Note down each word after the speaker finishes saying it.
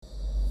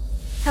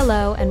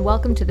Hello, and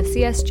welcome to the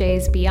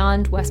CSJ's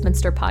Beyond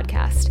Westminster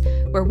podcast,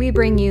 where we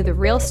bring you the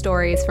real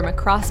stories from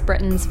across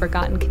Britain's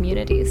forgotten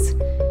communities.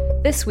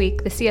 This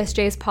week, the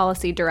CSJ's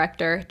Policy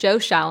Director, Joe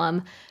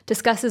Shalam,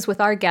 discusses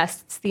with our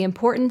guests the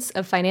importance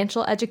of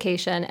financial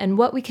education and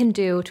what we can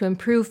do to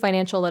improve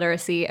financial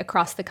literacy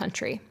across the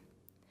country.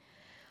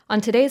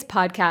 On today's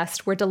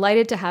podcast, we're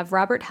delighted to have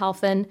Robert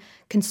Halfon,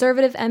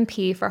 Conservative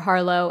MP for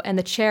Harlow and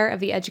the chair of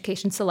the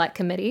Education Select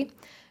Committee,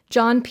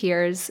 John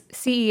Pears,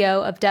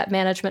 CEO of debt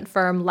management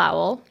firm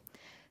Lowell,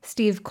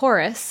 Steve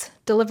Korris,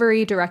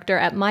 Delivery Director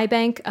at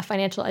Mybnk, a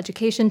financial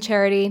education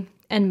charity,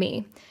 and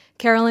me,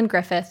 Carolyn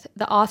Griffith,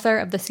 the author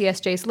of the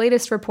CSJ's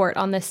latest report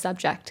on this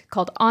subject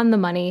called On the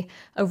Money,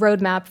 a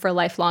Roadmap for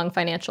Lifelong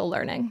Financial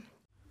Learning.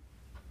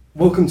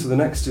 Welcome to the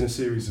next in a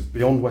series of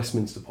Beyond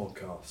Westminster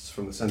podcasts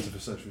from the Centre for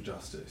Social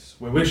Justice,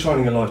 where we're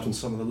shining a light on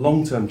some of the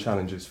long-term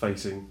challenges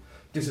facing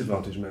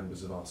disadvantaged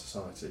members of our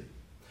society.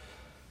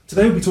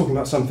 Today we'll be talking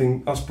about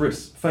something us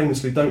Brits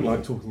famously don't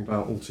like talking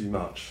about all too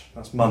much.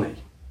 That's money.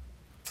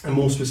 And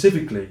more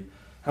specifically,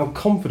 how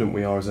confident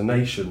we are as a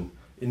nation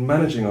in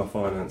managing our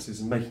finances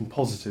and making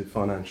positive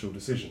financial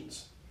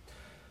decisions.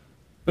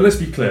 But let's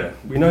be clear,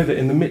 we know that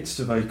in the midst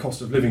of a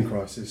cost of living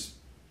crisis,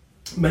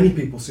 many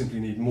people simply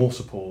need more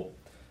support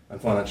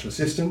and financial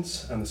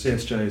assistance, and the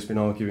CSJ has been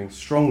arguing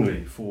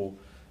strongly for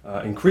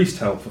increased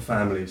help for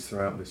families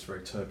throughout this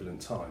very turbulent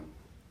time.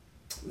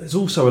 There's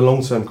also a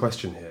long-term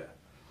question here.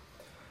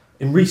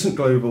 In recent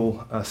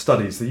global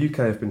studies, the UK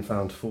have been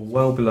found to fall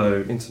well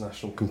below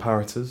international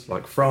comparators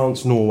like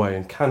France, Norway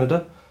and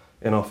Canada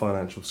in our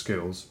financial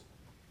skills,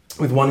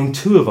 with 1 in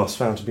 2 of us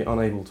found to be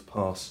unable to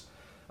pass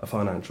a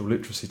financial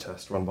literacy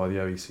test run by the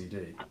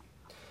OECD.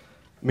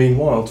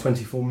 Meanwhile,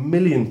 24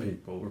 million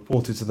people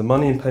reported to the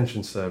Money and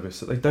Pension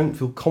Service that they don't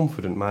feel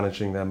confident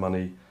managing their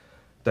money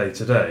day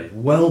to day,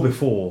 well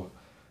before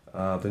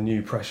the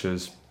new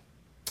pressures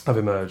have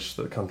emerged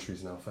that the country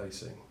is now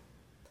facing.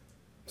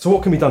 So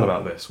what can be done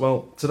about this?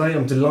 Well, today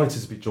I'm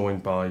delighted to be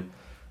joined by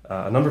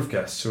a number of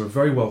guests who are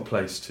very well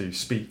placed to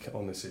speak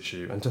on this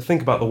issue and to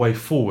think about the way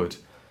forward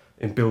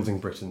in building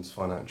Britain's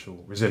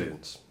financial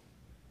resilience.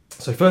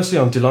 So firstly,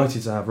 I'm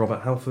delighted to have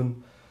Robert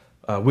Halfon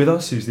with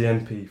us, who's the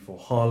MP for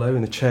Harlow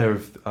and the chair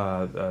of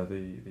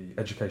the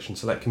Education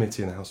Select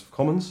Committee in the House of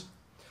Commons.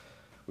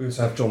 We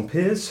also have John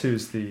Pears,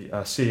 who's the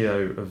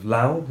CEO of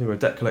Lowell, who are a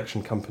debt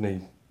collection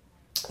company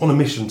on a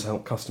mission to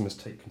help customers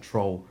take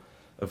control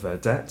of their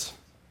debt.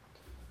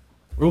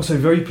 We're also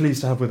very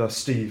pleased to have with us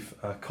Steve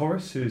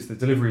Korris, who is the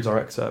Delivery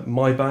Director at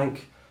Mybnk,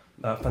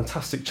 a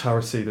fantastic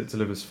charity that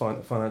delivers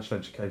financial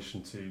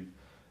education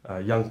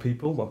to young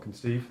people. Welcome,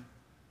 Steve.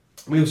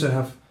 We also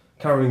have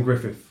Carolyn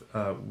Griffith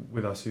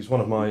with us, who's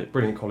one of my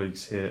brilliant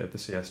colleagues here at the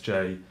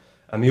CSJ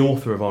and the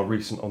author of our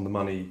recent On the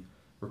Money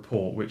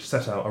report, which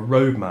set out a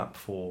roadmap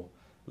for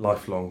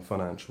lifelong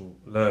financial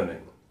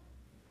learning.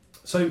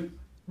 So,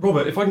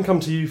 Robert, if I can come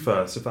to you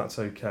first, if that's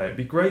okay, it'd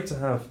be great to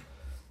have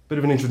bit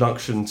of an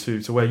introduction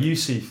to where you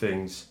see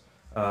things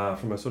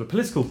from a sort of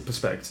political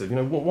perspective. You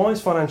know, why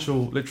is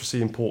financial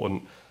literacy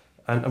important,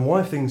 and why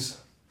have things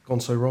gone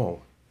so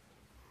wrong?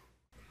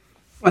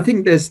 I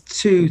think there's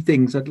 2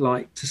 things I'd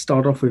like to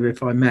start off with,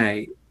 if I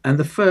may. And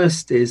the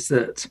first is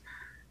that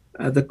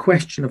the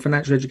question of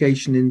financial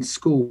education in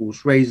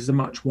schools raises a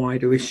much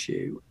wider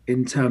issue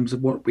in terms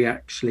of what we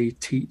actually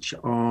teach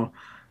our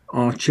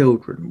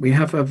children. We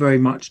have a very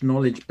much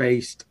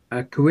knowledge-based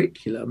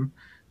curriculum,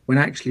 when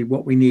actually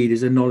what we need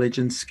is a knowledge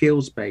and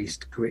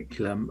skills-based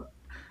curriculum.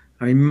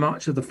 I mean,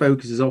 much of the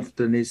focus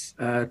is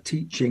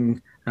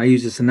teaching, I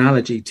use this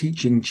analogy,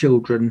 teaching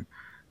children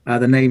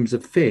the names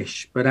of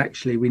fish, but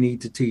actually we need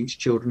to teach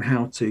children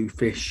how to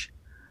fish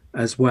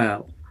as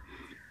well.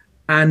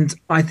 And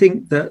I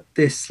think that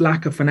this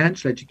lack of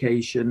financial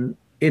education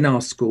in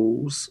our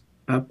schools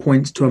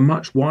points to a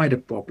much wider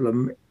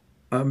problem,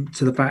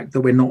 to the fact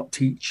that we're not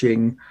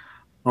teaching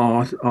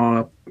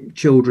our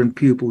children,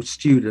 pupils,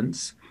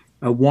 students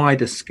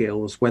wider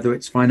skills, whether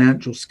it's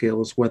financial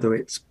skills, whether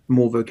it's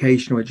more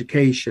vocational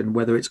education,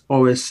 whether it's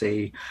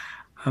oracy,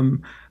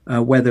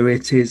 whether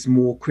it is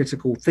more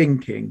critical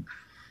thinking.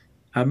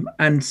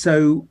 And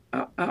so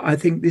I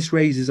think this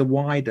raises a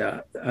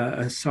wider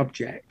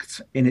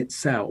subject in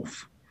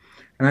itself.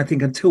 And I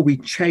think until we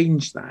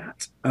change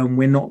that,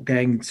 we're not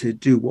going to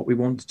do what we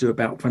want to do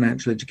about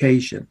financial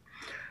education.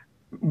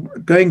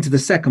 Going to the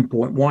second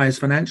point, why is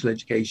financial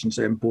education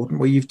so important?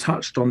 Well, you've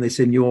touched on this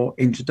in your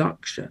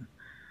introduction.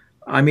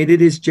 I mean,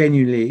 it is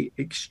genuinely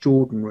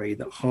extraordinary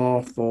that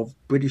half of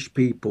British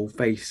people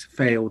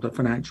failed a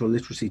financial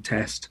literacy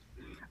test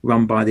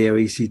run by the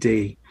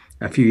OECD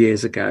a few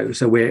years ago.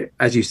 So we're,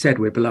 as you said,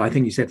 we're below, I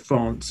think you said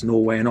France,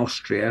 Norway and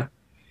Austria,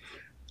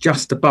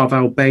 just above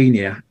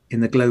Albania in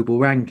the global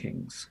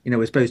rankings. You know,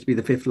 we're supposed to be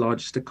the 5th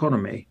largest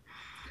economy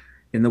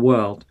in the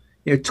world.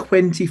 You know,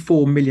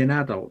 24 million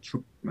adults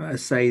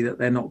say that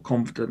they're not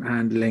confident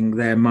handling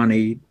their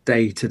money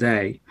day to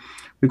day.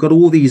 We've got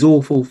all these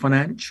awful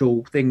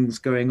financial things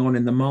going on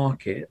in the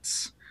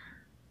markets.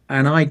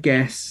 And I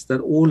guess that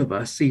all of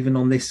us, even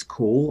on this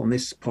call, on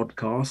this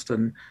podcast,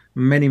 and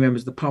many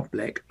members of the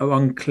public are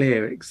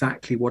unclear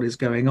exactly what is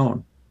going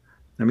on.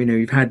 I mean,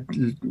 we've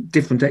had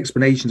different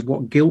explanations of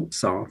what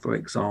gilts are, for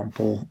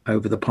example,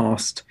 over the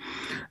past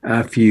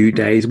few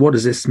days. What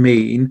does this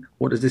mean?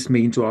 What does this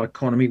mean to our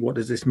economy? What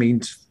does this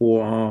mean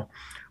for our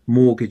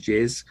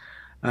mortgages?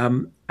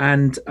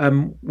 And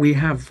we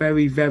have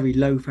very, very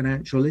low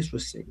financial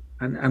literacy.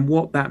 And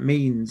what that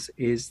means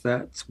is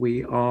that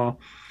we are,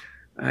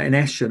 in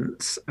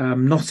essence,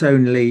 not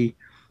only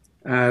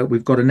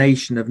we've got a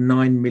nation of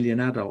 9 million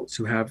adults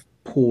who have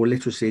poor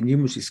literacy and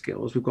numeracy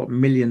skills. We've got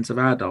millions of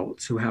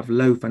adults who have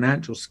low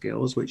financial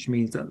skills, which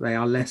means that they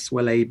are less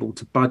well able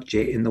to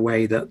budget in the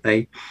way that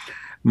they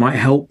might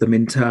help them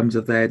in terms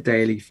of their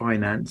daily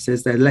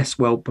finances. They're less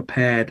well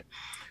prepared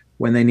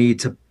when they need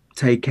to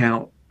take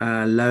out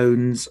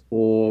loans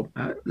or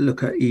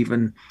look at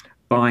even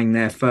buying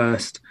their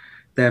first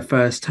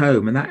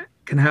home. And that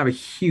can have a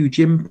huge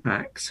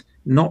impact,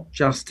 not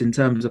just in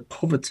terms of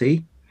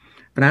poverty,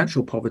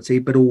 financial poverty,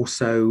 but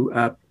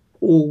also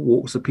all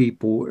walks of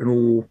people and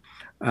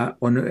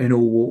in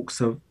all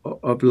walks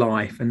of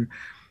life. And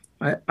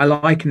I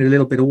liken it a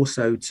little bit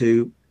also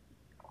to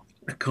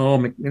a car,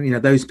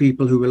 those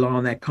people who rely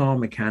on their car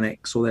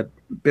mechanics or their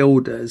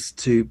builders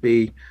to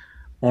be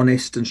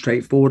honest and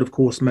straightforward. Of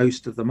course,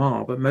 most of them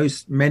are, but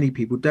many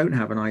people don't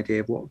have an idea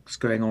of what's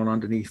going on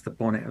underneath the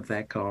bonnet of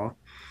their car,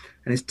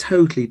 and it's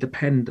totally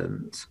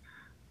dependent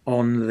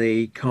on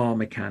the car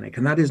mechanic,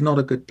 and that is not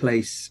a good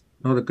place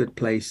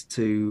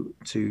to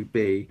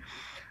be.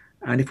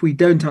 And if we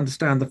don't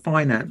understand the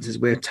finances,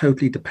 we're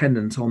totally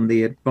dependent on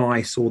the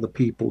advice or the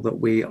people that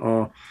we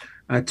are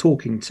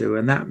talking to.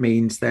 And that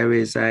means there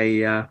is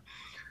an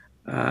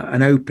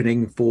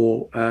opening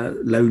for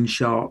loan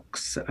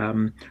sharks,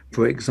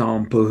 for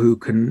example, who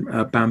can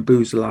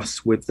bamboozle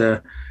us with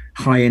the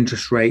high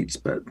interest rates,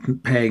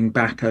 but paying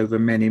back over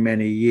many,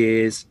 many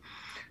years.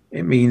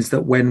 It means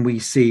that when we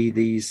see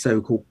these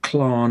so-called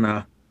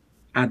Klarna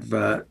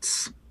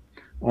adverts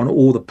on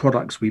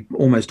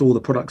almost all the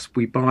products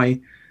we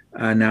buy,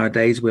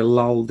 nowadays, we're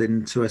lulled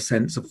into a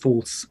sense of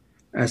false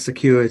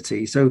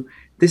security. So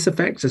this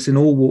affects us in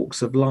all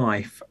walks of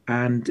life,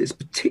 and it's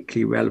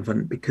particularly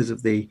relevant because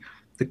of the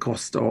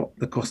cost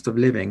of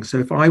living. So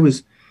if I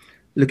was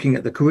looking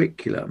at the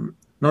curriculum,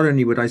 not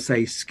only would I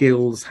say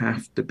skills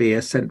have to be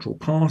a central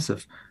part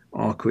of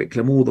our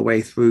curriculum all the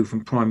way through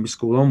from primary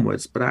school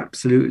onwards, but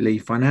absolutely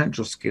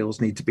financial skills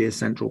need to be a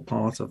central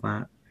part of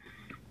that.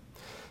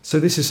 So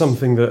this is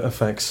something that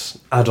affects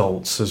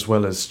adults as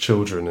well as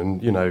children,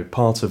 and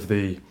part of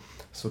the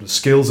sort of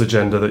skills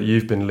agenda that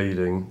you've been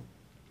leading,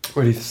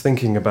 really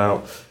thinking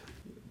about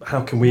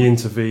how can we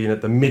intervene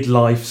at the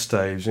midlife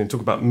stage, and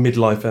talk about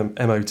midlife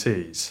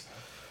MOTs.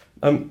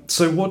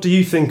 So what do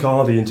you think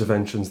are the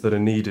interventions that are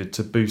needed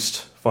to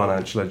boost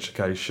financial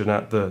education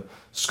at the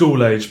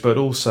school age, but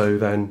also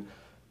then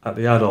at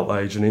the adult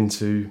age and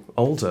into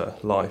older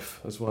life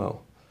as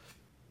well?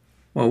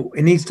 Well,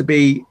 it needs to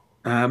be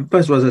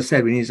first of all, as I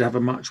said, we need to have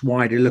a much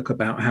wider look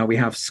about how we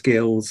have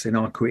skills in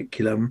our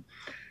curriculum.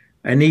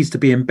 It needs to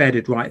be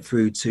embedded right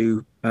through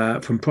to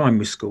from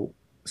primary school.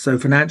 So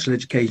financial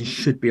education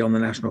should be on the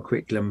national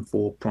curriculum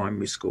for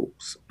primary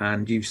schools.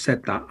 And you've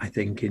said that, I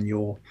think, in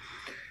your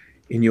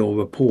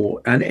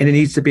report. And it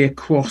needs to be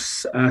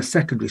across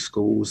secondary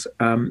schools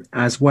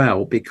as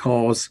well,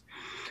 because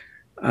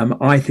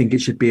I think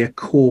it should be a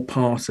core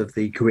part of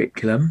the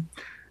curriculum.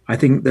 I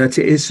think that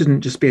it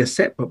shouldn't just be a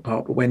separate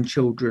part, but when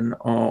children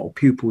or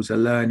pupils are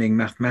learning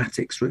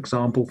mathematics, for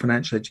example,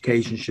 financial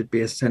education should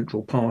be a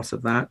central part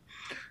of that.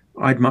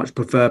 I'd much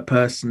prefer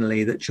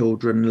personally that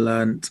children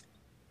learnt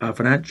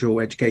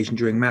financial education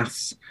during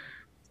maths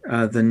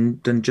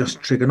than just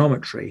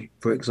trigonometry,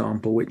 for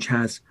example, which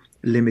has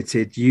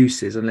limited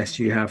uses unless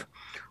you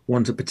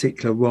want a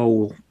particular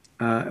role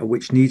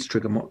which needs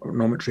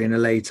trigonometry in a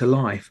later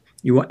life.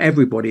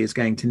 Everybody is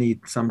going to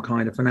need some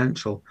kind of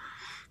financial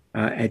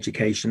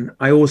education.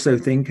 I also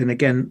think, and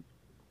again,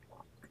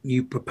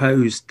 you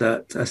proposed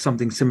that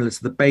something similar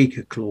to the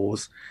Baker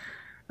Clause,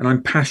 and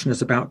I'm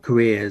passionate about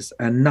careers,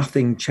 and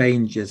nothing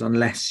changes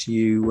unless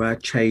you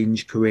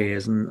change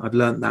careers. And I've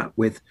learned that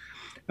with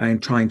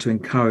trying to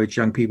encourage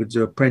young people to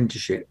do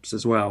apprenticeships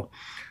as well.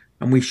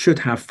 And we should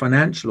have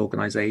financial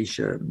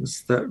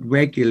organisations that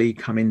regularly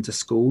come into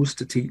schools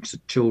to teach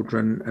the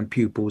children and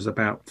pupils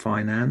about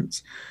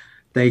finance.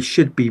 They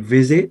should be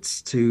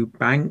visits to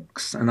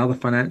banks and other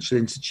financial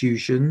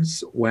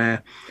institutions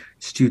where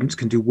students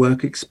can do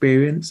work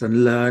experience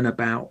and learn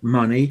about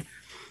money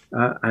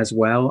as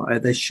well.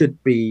 There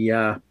should be,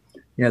 the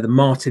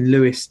Martin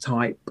Lewis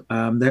type.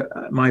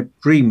 My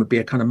dream would be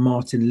a kind of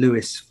Martin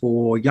Lewis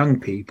for young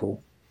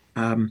people,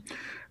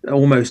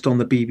 almost on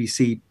the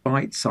BBC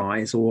bite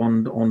size or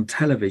on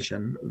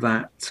television,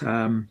 that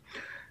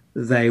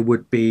they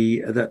would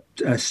be that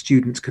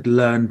students could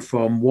learn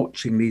from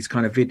watching these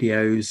kind of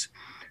videos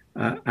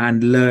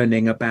and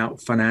learning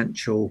about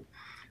financial.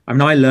 I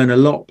mean, I learn a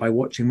lot by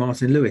watching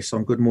Martin Lewis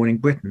on Good Morning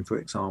Britain, for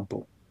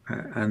example,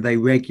 and they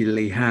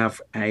regularly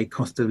have a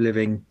cost of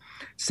living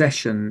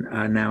session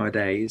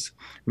nowadays.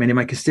 Many of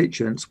my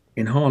constituents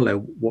in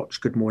Harlow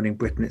watch Good Morning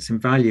Britain. It's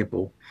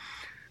invaluable.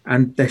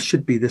 And there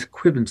should be this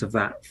equivalent of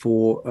that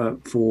for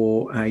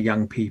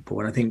young people.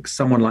 And I think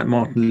someone like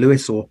Martin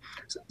Lewis, or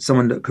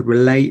someone that could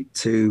relate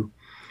to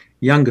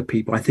younger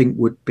people, I think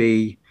would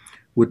be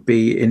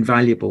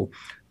invaluable.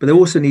 But there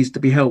also needs to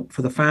be help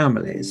for the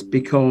families,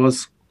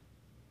 because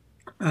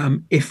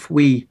if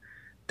we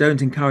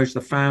don't encourage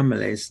the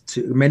families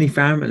many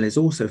families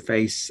also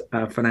face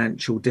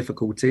financial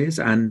difficulties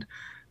and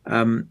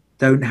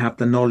don't have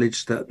the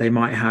knowledge that they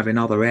might have in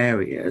other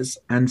areas,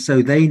 and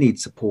so they need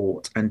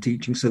support and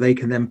teaching so they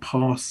can then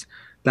pass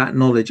that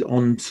knowledge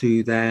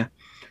onto their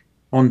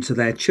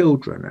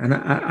children. And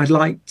I'd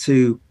like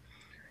to,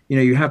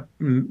 you have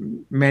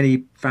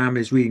many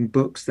families reading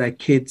books, their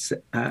kids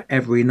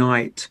every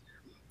night,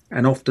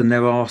 and often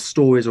there are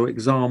stories or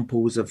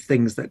examples of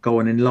things that go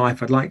on in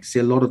life. I'd like to see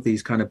a lot of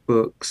these kind of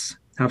books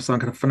have some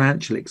kind of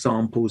financial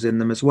examples in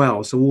them as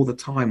well. So all the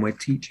time we're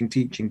teaching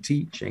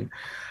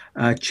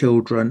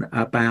children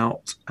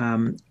about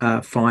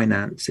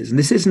finances. And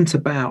this isn't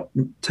about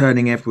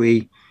turning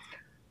every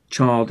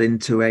child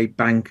into a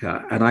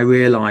banker. And I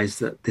realize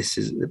that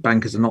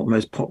bankers are not the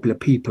most popular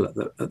people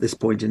at this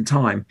point in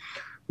time.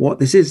 What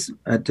this is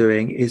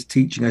doing is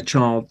teaching a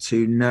child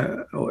to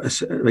know, or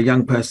a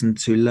young person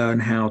to learn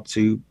how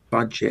to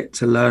budget,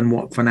 to learn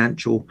what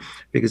financial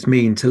figures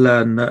mean, to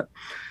learn that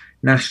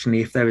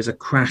nationally, if there is a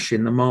crash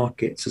in the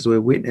markets, as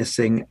we're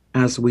witnessing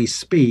as we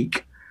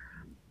speak,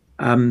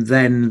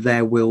 then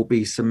there will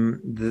be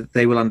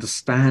they will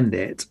understand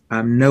it,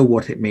 know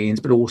what it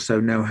means, but also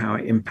know how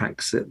it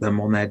impacts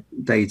them on their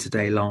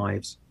day-to-day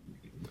lives.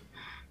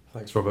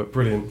 Thanks, Robert.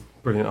 Brilliant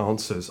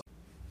answers.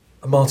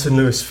 Martin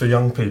Lewis for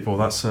young people,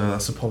 that's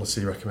a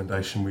policy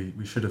recommendation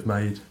we should have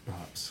made,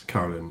 perhaps,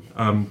 Carolyn.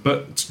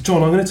 But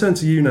John, I'm going to turn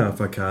to you now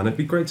if I can. It'd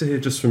be great to hear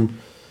just from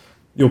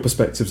your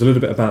perspectives a little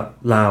bit about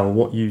Lowell,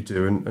 what you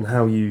do, and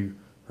how you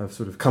have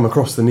sort of come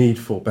across the need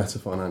for better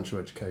financial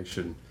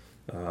education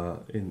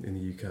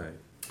in the UK.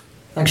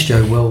 Thanks,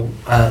 Joe. Well,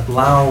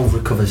 Lowell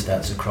recovers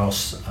debts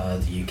across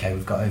the UK.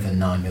 We've got over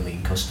 9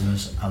 million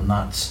customers, and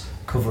that's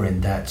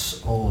covering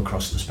debts all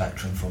across the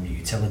spectrum, from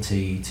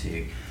utility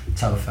to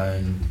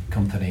telephone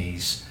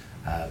companies,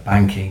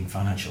 banking,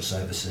 financial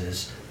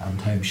services,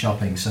 and home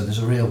shopping. So there's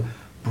a real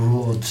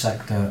broad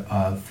sector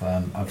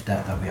of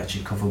debt that we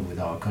actually cover with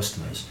our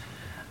customers.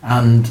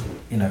 And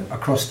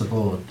across the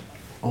board,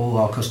 all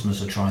our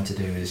customers are trying to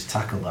do is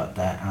tackle that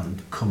debt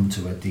and come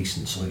to a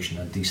decent solution,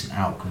 a decent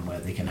outcome where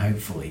they can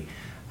hopefully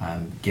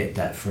get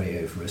debt free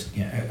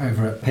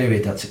over a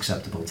period that's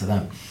acceptable to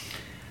them.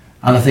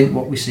 And I think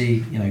what we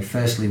see,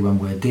 firstly, when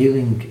we're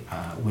dealing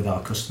with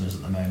our customers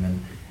at the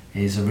moment,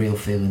 is a real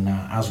feeling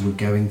that as we're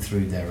going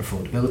through their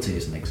affordability,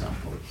 as an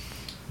example,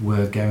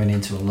 we're going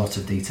into a lot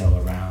of detail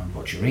around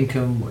what's your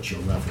income, what's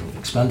your level of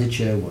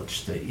expenditure,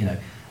 what's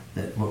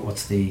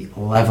the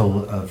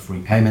level of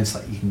repayments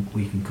that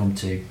we can come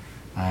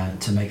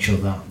to make sure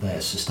that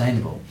they're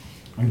sustainable.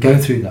 And going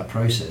through that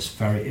process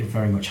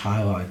very much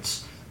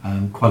highlights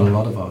quite a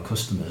lot of our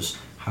customers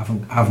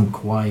haven't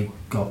quite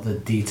got the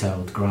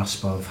detailed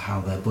grasp of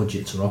how their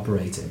budgets are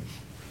operating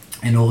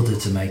in order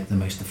to make the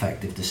most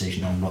effective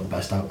decision on what the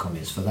best outcome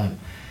is for them.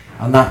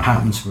 And that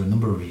happens for a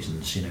number of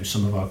reasons.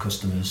 Some of our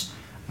customers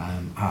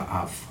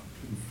have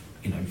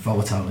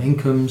volatile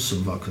incomes.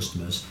 Some of our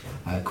customers,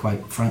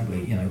 quite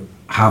frankly,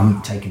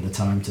 haven't taken the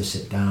time to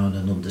sit down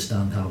and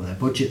understand how their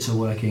budgets are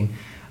working.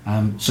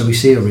 So we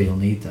see a real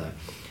need there.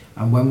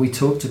 And when we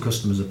talk to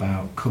customers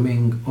about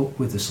coming up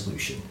with a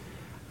solution,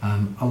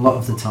 a lot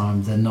of the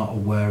time they're not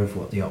aware of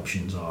what the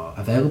options are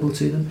available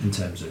to them in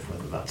terms of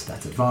whether that's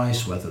debt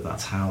advice, whether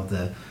that's how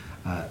the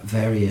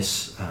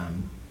various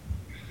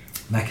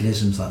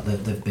mechanisms that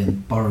they've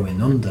been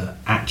borrowing under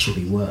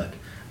actually work.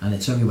 And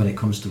it's only when it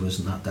comes to us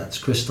and that debt's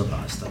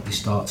crystallised that they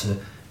start to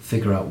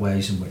figure out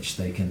ways in which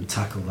they can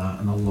tackle that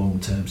in a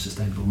long-term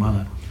sustainable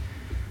manner.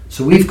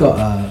 So we've got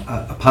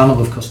a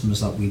panel of customers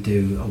that we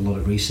do a lot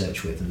of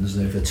research with, and there's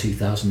over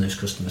 2,000 of those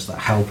customers that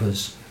help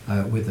us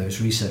with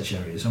those research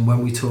areas. And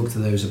when we talk to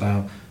those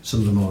about some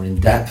of the more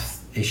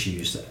in-depth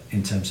issues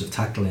in terms of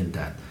tackling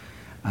debt,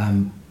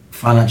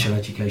 financial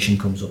education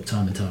comes up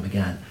time and time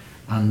again.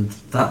 And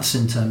that's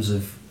in terms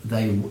of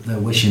they're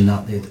wishing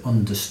that they'd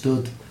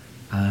understood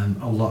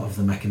a lot of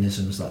the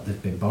mechanisms that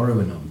they've been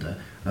borrowing under,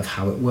 of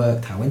how it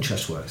worked, how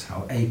interest works,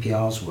 how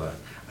APRs work.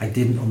 I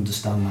didn't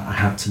understand that I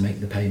had to make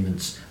the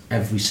payments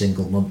every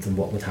single month and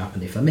what would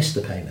happen if I missed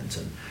the payment,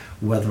 and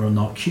whether or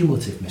not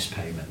cumulative missed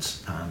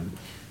payments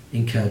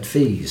incurred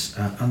fees.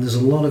 And there's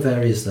a lot of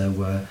areas there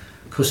where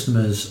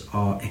customers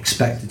are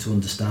expected to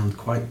understand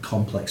quite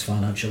complex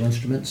financial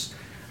instruments.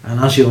 And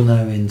as you'll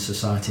know in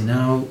society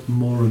now,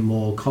 more and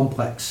more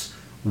complex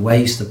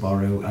ways to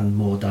borrow and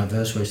more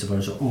diverse ways to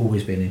borrow are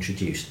always being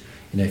introduced.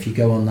 If you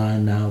go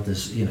online now,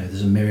 there's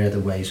a myriad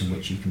of ways in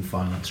which you can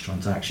finance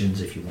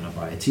transactions. If you want to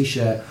buy a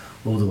t-shirt,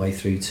 all the way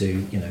through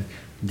to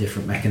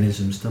different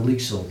mechanisms to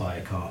lease or buy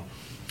a car.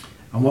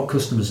 And what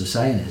customers are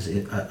saying is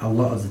a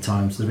lot of the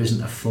times there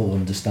isn't a full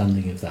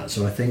understanding of that.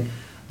 So I think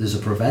there's a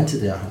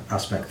preventative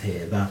aspect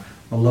here that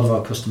a lot of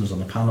our customers on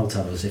the panel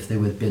tell us if they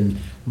would have been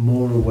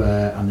more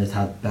aware and they'd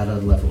had better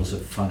levels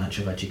of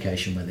financial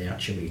education when they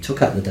actually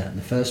took out the debt in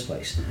the first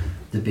place,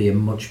 there'd be a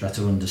much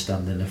better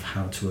understanding of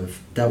how to have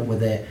dealt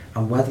with it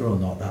and whether or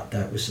not that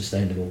debt was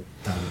sustainable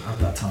at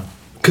that time.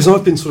 Because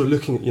I've been sort of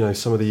looking at,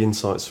 some of the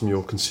insights from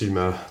your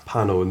consumer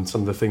panel and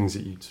some of the things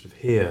that you sort of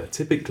hear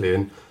typically,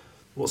 and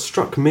what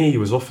struck me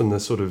was often the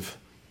sort of,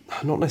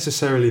 not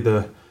necessarily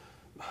the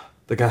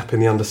gap in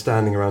the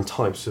understanding around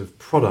types of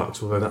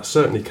products, although that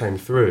certainly came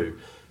through,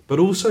 but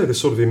also the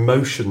sort of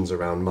emotions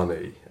around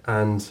money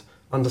and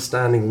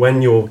understanding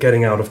when you're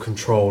getting out of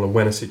control and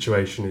when a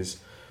situation is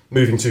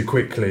moving too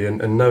quickly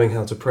and knowing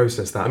how to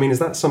process that. I mean, is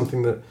that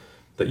something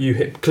that you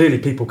hit? Clearly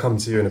people come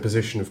to you in a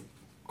position of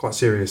quite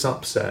serious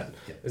upset.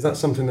 Yeah. Is that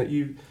something that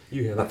you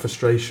hear, that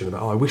frustration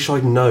about, I wish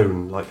I'd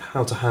known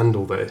how to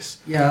handle this?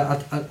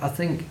 Yeah, I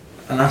think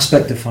an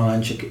aspect of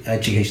financial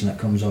education that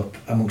comes up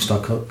amongst our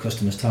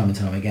customers time and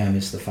time again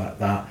is the fact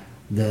that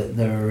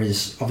there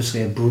is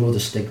obviously a broader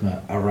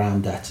stigma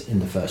around debt in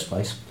the first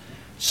place.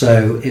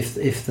 So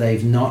if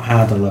they've not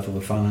had a level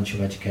of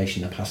financial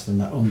education in the past,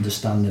 and that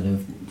understanding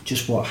of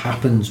just what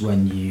happens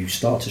when you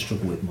start to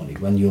struggle with money,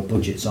 when your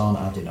budgets aren't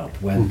adding up,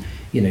 when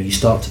you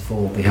start to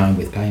fall behind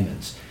with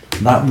payments,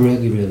 that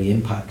really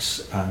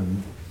impacts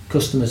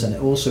customers, and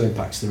it also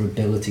impacts their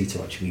ability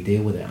to actually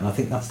deal with it. And I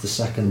think that's the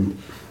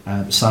second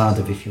side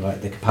of, if you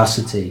like, the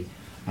capacity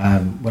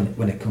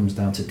when it comes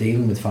down to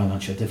dealing with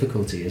financial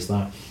difficulty, is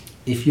that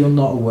if you're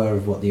not aware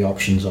of what the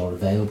options are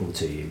available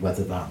to you,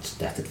 whether that's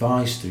debt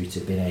advice through to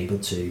being able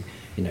to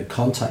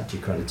contact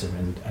your creditor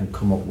and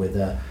come up with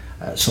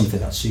something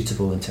that's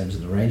suitable in terms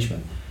of an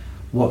arrangement,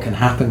 what can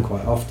happen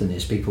quite often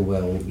is people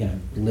will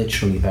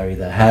literally bury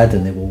their head,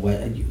 and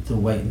they'll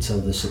wait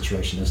until the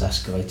situation has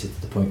escalated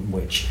to the point in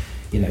which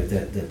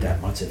the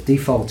debt might have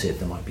defaulted.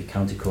 There might be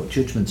county court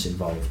judgments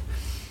involved.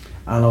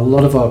 And a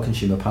lot of our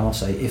consumer panel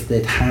say if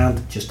they'd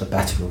had just a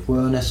better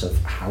awareness of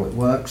how it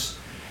works,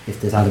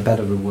 if they'd had a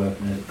better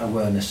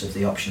awareness of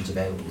the options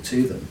available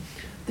to them,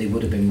 they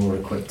would have been more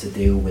equipped to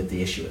deal with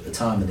the issue at the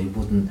time, and they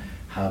wouldn't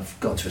have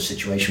got to a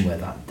situation where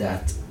that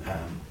debt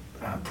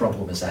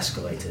problem has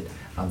escalated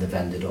and they've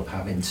ended up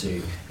having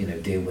to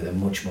deal with a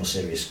much more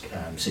serious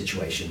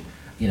situation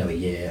a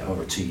year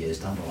or 2 years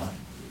down the line.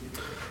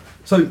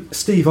 So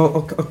Steve,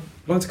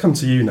 I'd like to come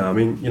to you now. I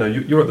mean,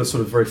 you're at the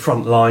sort of very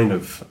front line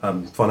of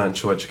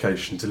financial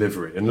education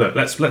delivery, and look,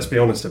 let's be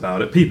honest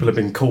about it. People have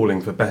been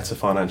calling for better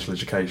financial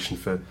education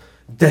for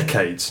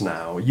decades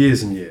now,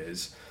 years and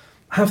years.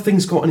 Have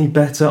things got any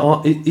better?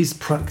 Is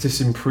practice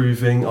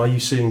improving? Are you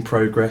seeing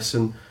progress?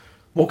 And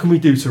what can we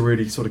do to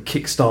really sort of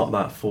kickstart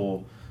that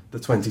for the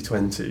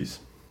 2020s?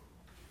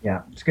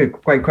 Yeah, it's a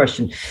great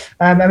question.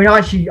 I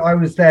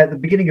was there at the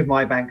beginning of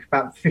Mybnk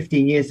about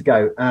 15 years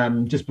ago,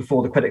 just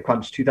before the credit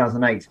crunch,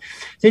 2008.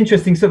 It's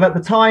interesting. So at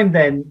the time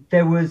then,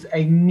 there was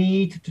a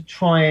need to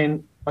try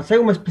and, I'd say,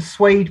 almost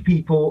persuade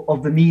people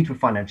of the need for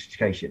financial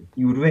education.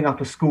 You would ring up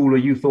a school or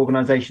youth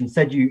organisation,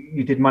 said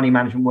you did money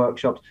management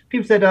workshops.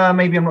 People said,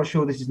 maybe I'm not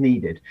sure this is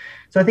needed.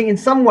 So I think in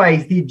some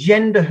ways, the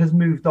agenda has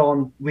moved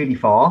on really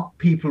far.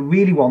 People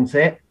really want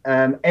it.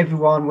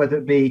 Everyone, whether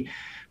it be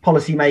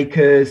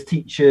policymakers,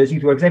 teachers,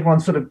 youth workers, everyone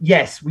sort of,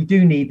 yes, we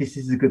do need this.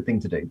 This is a good thing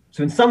to do.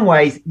 So in some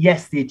ways,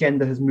 yes, the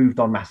agenda has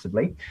moved on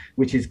massively,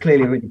 which is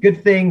clearly a really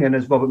good thing. And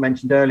as Robert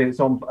mentioned earlier, it's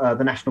on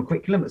the national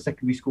curriculum at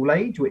secondary school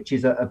age, which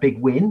is a big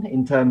win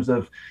in terms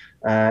of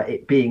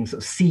it being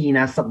sort of seen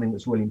as something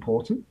that's really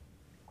important.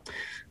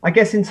 I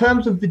guess in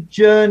terms of the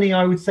journey,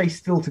 I would say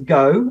still to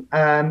go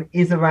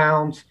is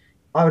around,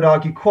 I would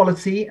argue,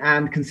 quality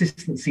and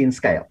consistency and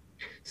scale.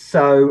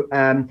 So,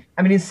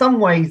 in some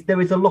ways,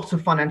 there is a lot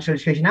of financial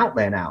education out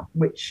there now,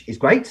 which is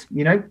great.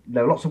 There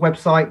are lots of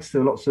websites,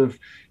 there are lots of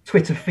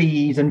Twitter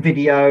feeds and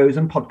videos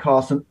and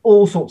podcasts and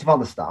all sorts of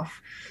other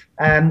stuff.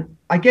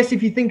 I guess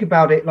if you think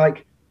about it,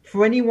 like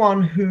for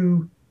anyone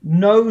who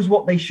knows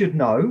what they should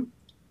know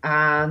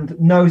and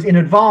knows in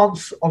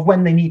advance of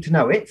when they need to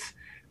know it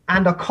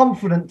and are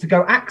confident to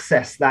go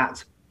access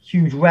that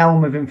huge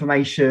realm of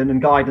information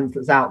and guidance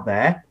that's out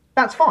there,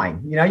 that's fine.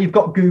 You've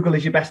got Google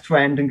as your best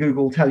friend, and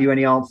Google will tell you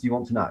any answer you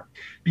want to know.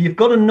 But you've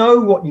got to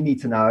know what you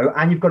need to know,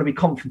 and you've got to be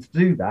confident to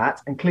do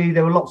that. And clearly,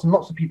 there are lots and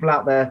lots of people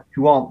out there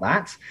who aren't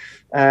that.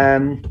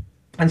 And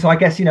so, I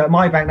guess at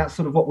Mybnk, that's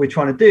sort of what we're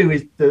trying to do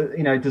is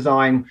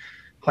design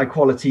high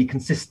quality,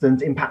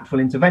 consistent,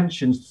 impactful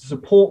interventions to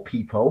support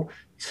people.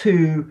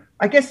 To,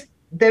 I guess,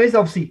 there is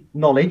obviously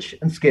knowledge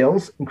and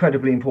skills,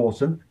 incredibly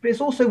important, but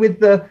it's also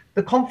with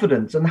the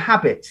confidence and the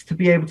habits to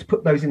be able to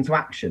put those into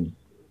action.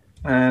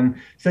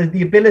 So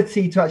the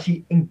ability to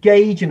actually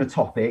engage in a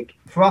topic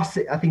for us,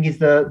 I think, is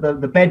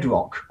the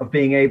bedrock of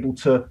being able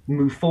to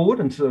move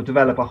forward and to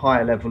develop a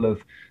higher level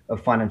of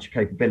financial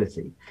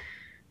capability.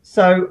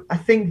 So I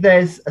think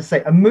there's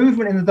a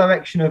movement in the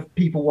direction of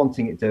people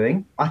wanting it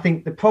doing. I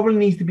think there probably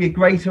needs to be a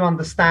greater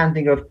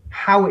understanding of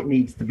how it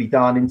needs to be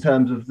done in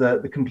terms of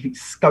the complete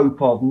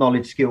scope of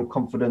knowledge, skill,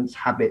 confidence,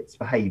 habits,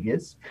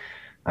 behaviours.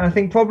 And I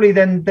think probably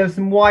then there's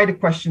some wider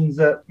questions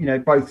that,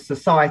 both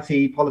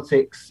society,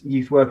 politics,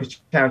 youth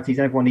workers, charities,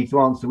 and everyone needs to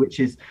answer, which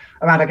is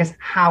around, I guess,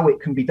 how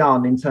it can be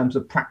done in terms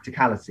of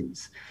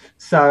practicalities.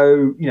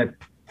 So,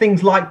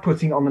 things like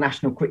putting it on the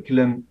national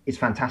curriculum is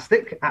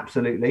fantastic,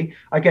 absolutely.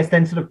 I guess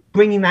then sort of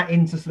bringing that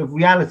into sort of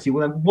reality,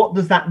 well, then what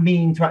does that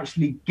mean to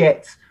actually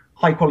get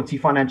high quality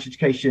financial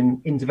education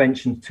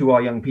interventions to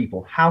our young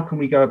people? How can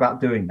we go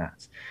about doing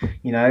that?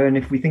 And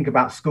if we think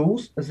about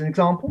schools as an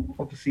example,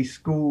 obviously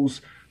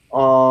schools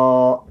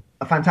are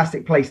a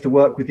fantastic place to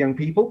work with young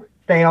people.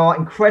 They are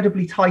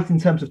incredibly tight in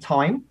terms of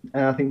time.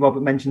 I think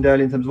Robert mentioned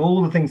earlier in terms of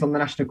all the things on the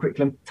national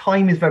curriculum,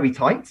 time is very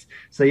tight.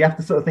 So you have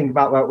to sort of think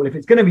about, well, if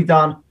it's going to be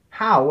done,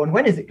 how and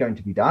when is it going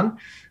to be done?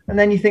 And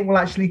then you think, well,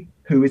 actually,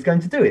 who is going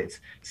to do it?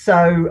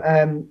 So,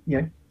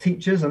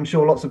 teachers, I'm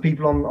sure lots of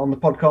people on the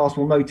podcast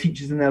will know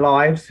teachers in their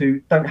lives who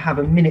don't have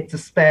a minute to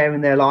spare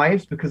in their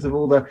lives because of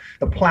all the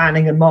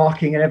planning and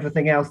marking and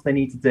everything else they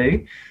need to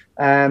do.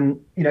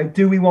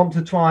 Do we want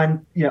to try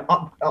and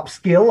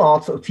upskill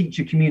our sort of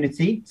teacher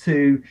community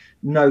to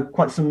know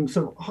quite some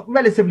sort of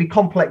relatively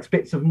complex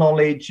bits of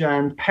knowledge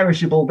and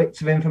perishable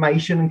bits of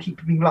information and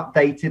keep people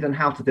updated on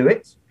how to do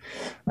it?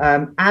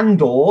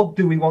 Or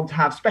do we want to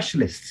have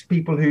specialists,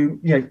 people who,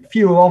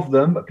 fewer of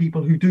them, but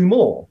people who do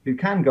more, who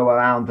can go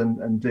around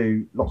and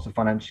do lots of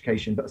financial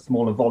education, but a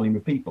smaller volume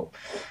of people?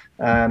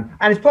 And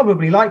it's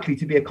probably likely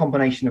to be a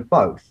combination of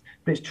both,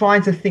 but it's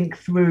trying to think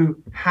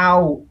through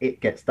how it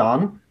gets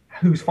done,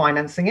 who's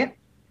financing it.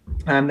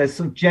 There's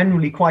sort of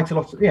generally quite a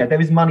lot of,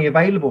 there is money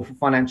available for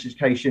financial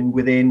education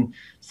within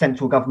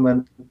central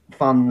government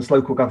funds,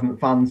 local government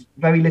funds.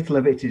 Very little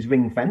of it is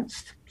ring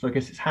fenced. So I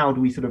guess it's how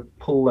do we sort of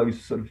pull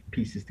those sort of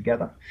pieces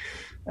together?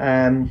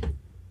 And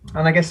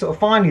I guess sort of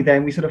finally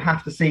then we sort of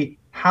have to see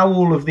how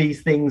all of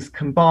these things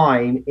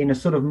combine in a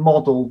sort of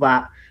model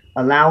that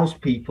allows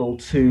people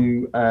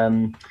to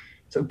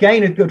sort of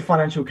gain a good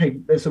financial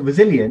sort of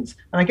resilience.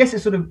 And I guess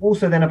it's sort of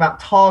also then about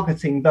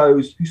targeting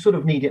those who sort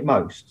of need it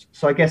most.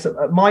 So I guess at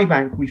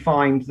Mybnk, we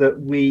find that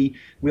we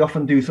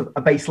often do sort of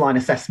a baseline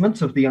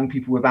assessment of the young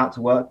people we're about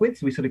to work with.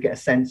 So we sort of get a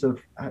sense of,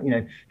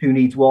 who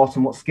needs what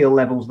and what skill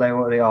levels they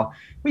already are.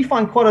 We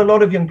find quite a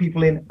lot of young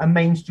people in a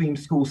mainstream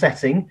school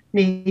setting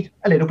need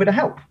a little bit of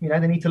help.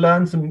 They need to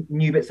learn some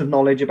new bits of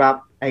knowledge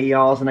about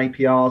AERs and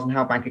APRs and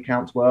how bank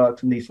accounts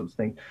work and these sorts of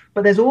things.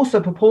 But there's also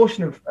a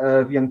proportion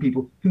of young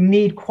people who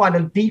need quite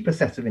a deeper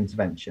set of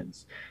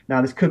interventions.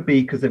 Now, this could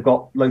be because they've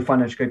got low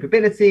financial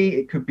capability.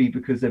 It could be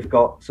because they've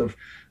got sort of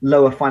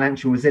lower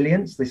financial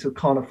resilience. They sort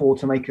of can't afford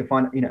to make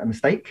a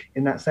mistake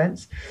in that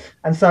sense.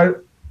 And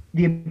so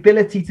the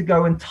ability to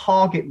go and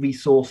target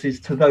resources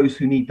to those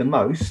who need the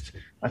most,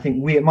 I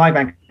think we at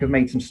Mybnk have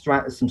made some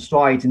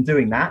strides in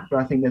doing that, but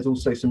I think there's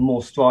also some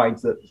more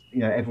strides that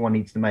everyone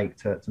needs to make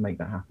to make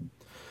that happen.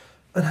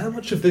 And how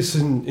much of this,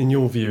 in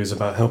your view, is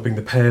about helping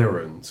the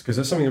parents? Because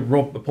there's something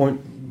that the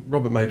point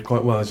Robert made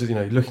quite well, is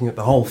looking at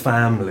the whole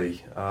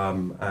family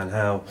and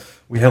how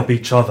we help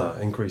each other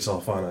increase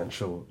our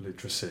financial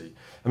literacy.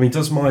 I mean,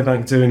 does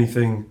Mybnk do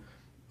anything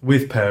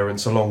with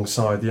parents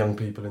alongside the young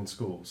people in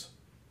schools?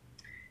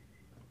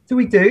 So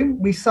we do.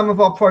 Some of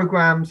our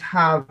programs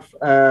have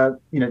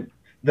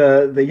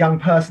the young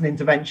person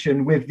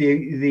intervention with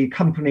the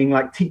accompanying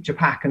like teacher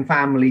pack and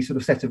family sort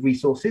of set of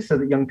resources so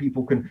that young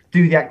people can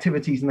do the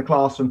activities in the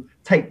classroom,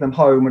 take them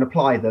home and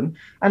apply them.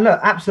 And look,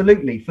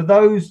 absolutely, for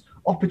those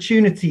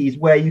opportunities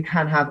where you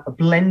can have a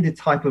blended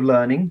type of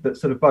learning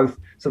that's sort of both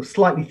sort of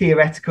slightly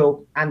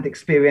theoretical and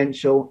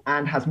experiential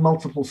and has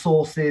multiple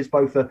sources,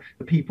 both the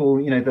people,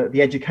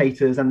 the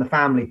educators and the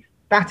family,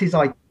 that is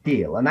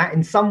ideal. And that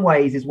in some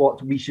ways is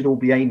what we should all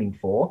be aiming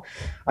for.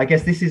 I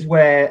guess this is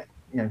where,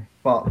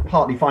 but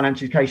partly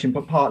financial education,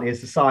 but partly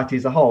as society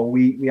as a whole,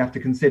 we have to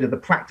consider the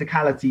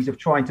practicalities of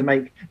trying to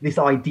make this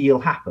ideal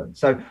happen.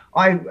 So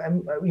I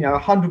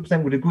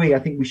 100% would agree. I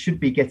think we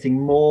should be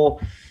getting more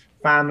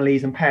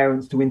families and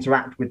parents to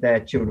interact with their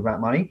children about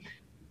money.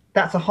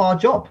 That's a hard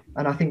job,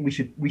 and I think we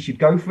should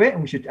go for it,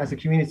 and we should, as a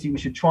community, we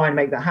should try and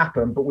make that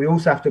happen. But we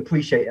also have to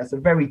appreciate that's a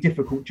very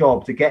difficult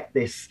job to get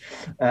this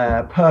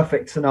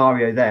perfect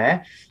scenario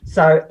there.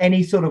 So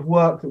any sort of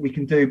work that we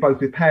can do,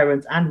 both with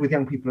parents and with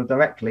young people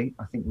directly,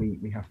 I think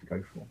we have to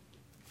go for.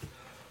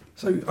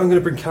 So I'm going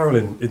to bring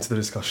Carolyn into the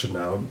discussion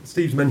now.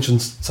 Steve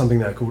mentioned something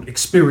there called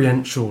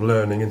experiential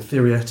learning and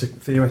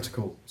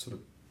theoretical sort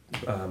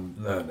of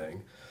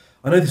learning.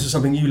 I know this is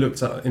something you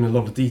looked at in a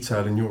lot of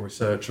detail in your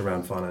research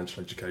around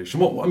financial education.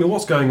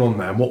 What's going on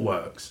there and what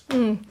works?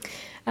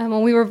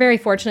 Well, we were very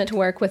fortunate to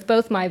work with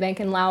both Mybnk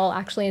and Lowell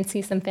actually and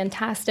see some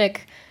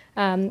fantastic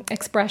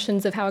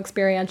expressions of how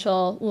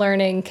experiential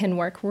learning can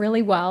work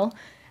really well.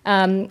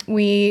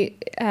 We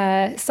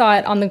saw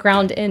it on the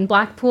ground in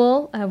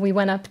Blackpool. We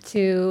went up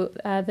to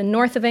the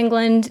north of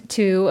England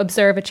to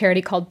observe a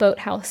charity called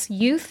Boathouse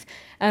Youth.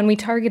 And we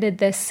targeted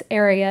this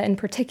area in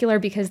particular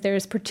because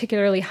there's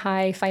particularly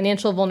high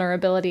financial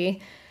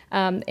vulnerability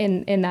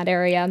in that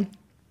area.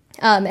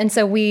 And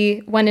so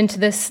we went into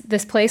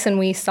this place and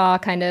we saw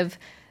kind of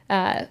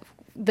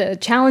the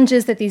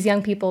challenges that these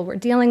young people were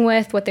dealing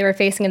with, what they were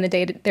facing in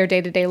their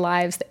day-to-day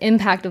lives, the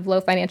impact of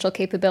low financial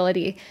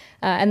capability.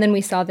 And then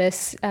we saw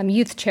this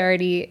youth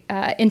charity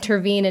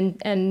intervene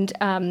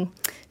and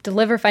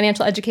deliver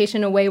financial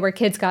education in a way where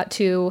kids got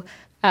to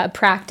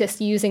practice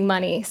using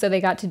money. So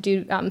they got to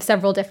do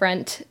several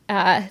different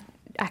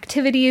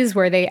activities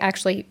where they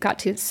actually got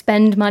to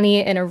spend money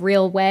in a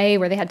real way,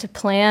 where they had to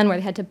plan, where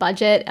they had to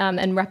budget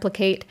and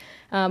replicate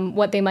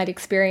what they might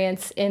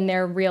experience in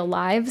their real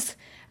lives.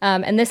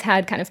 And this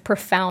had kind of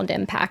profound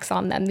impacts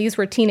on them. These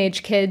were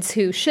teenage kids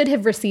who should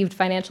have received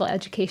financial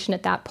education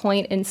at that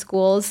point in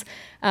schools.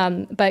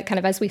 But kind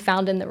of as we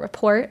found in the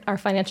report, our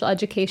financial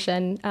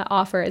education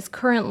offer is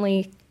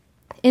currently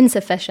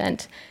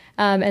insufficient.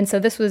 And so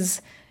this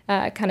was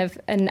kind of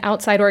an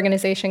outside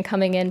organization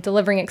coming in,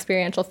 delivering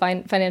experiential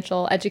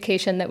financial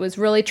education that was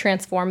really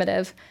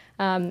transformative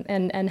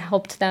and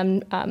helped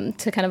them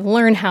to kind of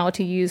learn how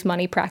to use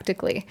money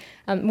practically.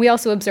 We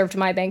also observed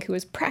Mybnk, who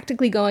was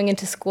practically going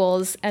into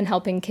schools and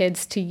helping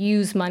kids to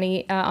use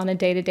money on a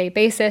day-to-day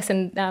basis.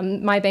 And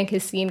Mybnk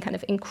has seen kind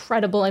of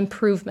incredible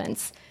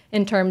improvements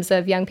in terms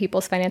of young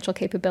people's financial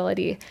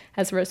capability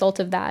as a result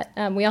of that.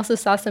 We also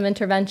saw some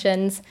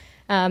interventions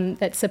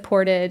that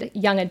supported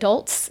young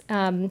adults.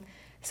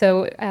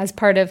 So as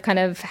part of kind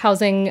of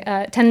housing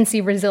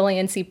tenancy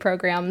resiliency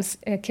programs,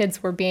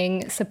 kids were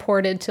being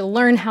supported to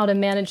learn how to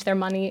manage their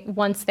money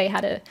once they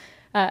had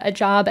a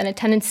job and a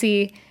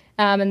tenancy,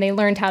 and they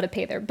learned how to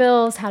pay their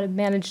bills, how to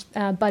manage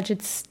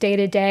budgets day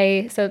to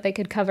day so that they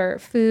could cover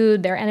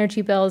food, their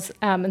energy bills,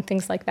 and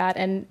things like that.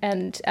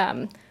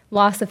 And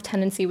loss of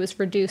tenancy was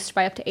reduced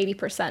by up to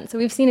 80%. So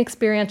we've seen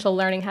experiential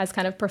learning has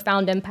kind of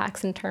profound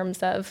impacts in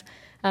terms of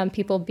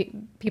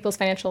people's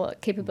financial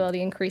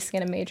capability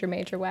increasing in a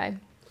major way.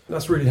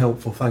 That's really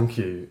helpful. Thank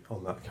you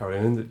on that,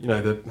 Carolyn.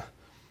 And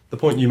the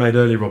point you made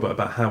earlier, Robert,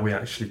 about how we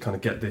actually kind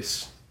of get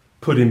this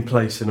put in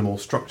place in a more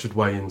structured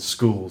way in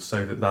schools,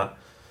 so that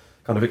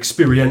kind of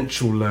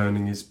experiential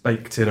learning is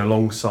baked in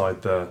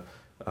alongside the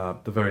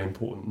very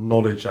important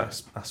knowledge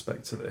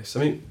aspect to this.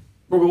 I mean,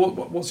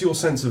 Robert, what's your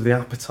sense of the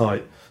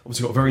appetite?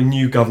 Obviously, got a very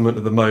new government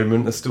at the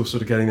moment. They're still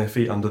sort of getting their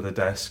feet under the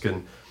desk,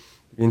 and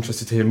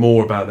interested to hear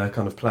more about their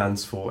kind of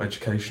plans for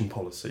education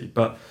policy.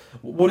 But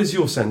what is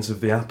your sense of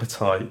the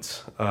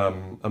appetite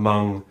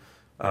among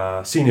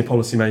senior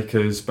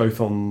policymakers, both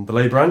on the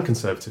Labour and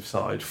Conservative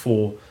side,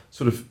 for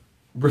sort of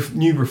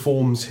new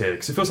reforms here?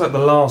 Because it feels like the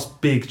last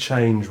big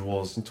change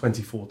was in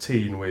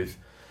 2014 with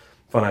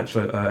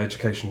financial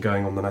education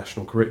going on the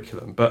national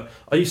curriculum. But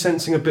are you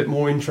sensing a bit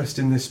more interest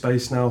in this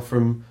space now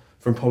from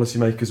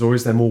policymakers, or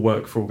is there more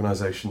work for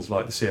organisations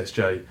like the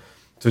CSJ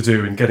to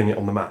do in getting it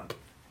on the map?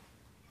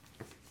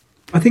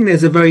 I think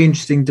there's a very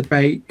interesting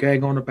debate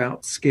going on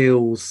about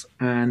skills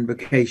and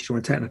vocational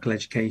and technical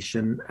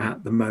education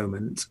at the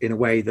moment, in a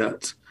way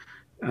that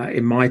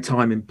in my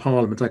time in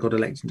Parliament, I got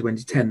elected in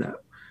 2010, that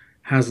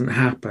hasn't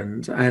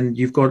happened. And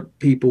you've got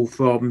people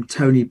from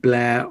Tony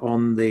Blair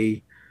on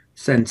the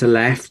centre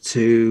left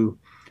to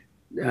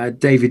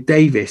David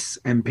Davis,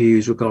 MP,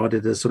 who's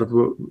regarded as sort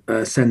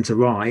of centre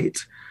right,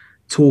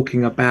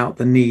 talking about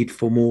the need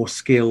for more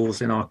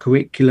skills in our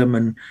curriculum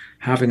and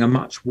having a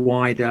much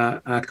wider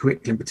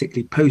curriculum,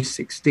 particularly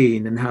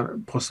post-16,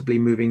 and possibly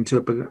moving to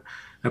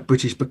a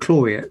British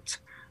baccalaureate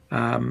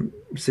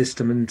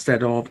system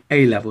instead of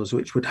A-levels,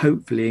 which would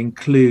hopefully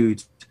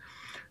include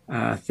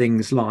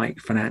things like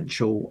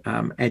financial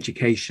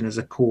education as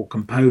a core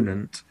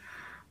component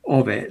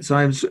of it. So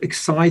I was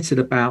excited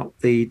about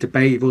the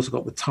debate. You've also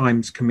got the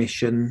Times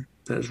Commission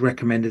that has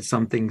recommended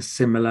something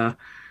similar.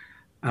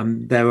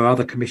 There are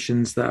other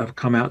commissions that have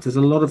come out. There's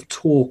a lot of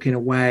talk in a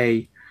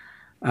way.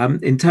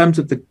 In terms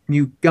of the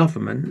new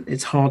government,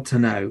 it's hard to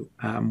know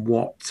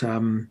what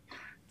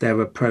their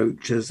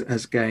approach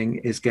is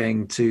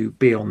going to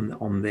be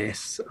on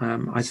this.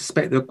 I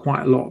suspect there are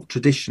quite a lot of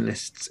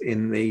traditionalists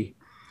in the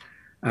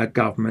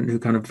government who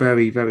kind of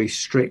very, very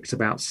strict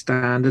about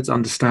standards,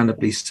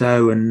 understandably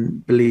so,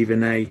 and believe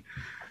in a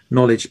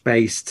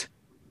knowledge-based,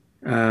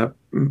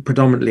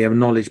 predominantly a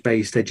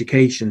knowledge-based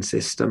education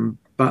system.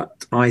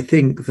 But I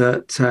think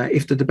that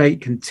if the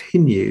debate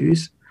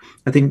continues,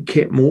 I think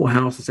Kit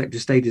Morehouse, the Secretary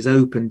of State, is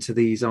open to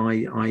these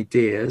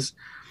ideas.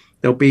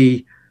 There'll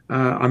be,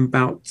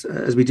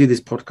 as we do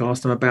this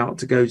podcast, I'm about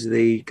to go to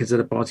the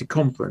Conservative Party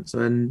conference,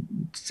 and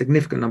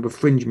significant number of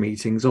fringe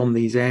meetings on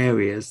these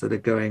areas that are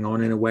going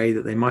on in a way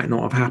that they might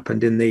not have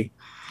happened in the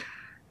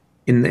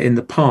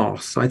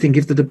past. So I think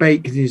if the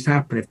debate continues to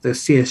happen, if the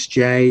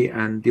CSJ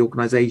and the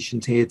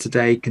organisations here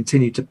today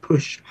continue to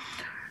push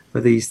for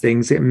these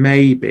things, it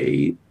may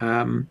be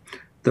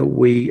that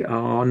we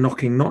are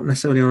knocking not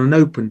necessarily on an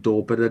open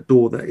door, but a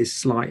door that is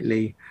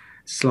slightly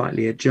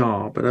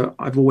ajar. But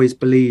I've always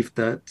believed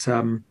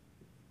that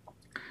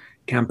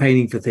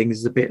campaigning for things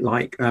is a bit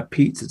like a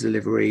pizza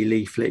delivery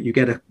leaflet. You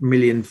get 1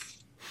 million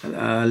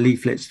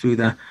leaflets through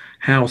the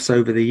house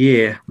over the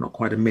year, not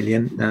quite 1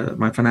 million,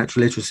 my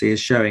financial literacy is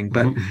showing,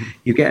 but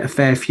you get a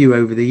fair few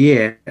over the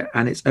year,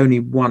 and it's only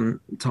one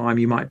time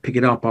you might pick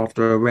it up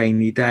after a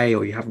rainy day,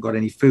 or you haven't got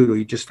any food, or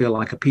you just feel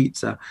like a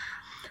pizza.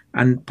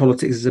 And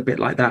politics is a bit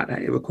like that.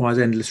 It requires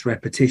endless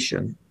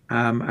repetition.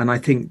 And I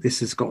think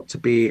this has got to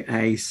be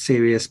a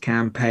serious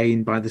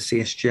campaign by the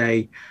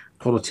CSJ,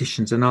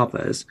 politicians and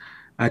others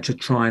to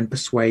try and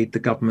persuade the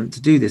government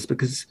to do this.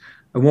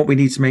 And what we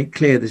need to make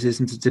clear, this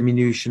isn't a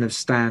diminution of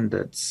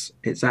standards.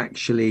 It's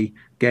actually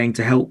going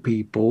to help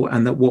people,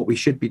 and that what we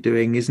should be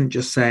doing isn't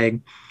just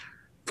saying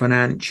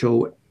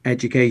financial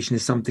education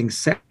is something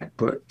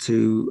separate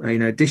to,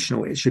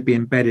 additional. It should be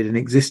embedded in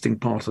existing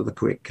part of the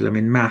curriculum,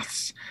 in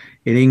maths,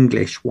 in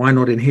English. Why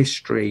not in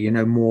history?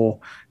 More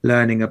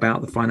learning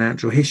about the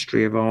financial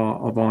history of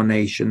our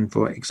nation,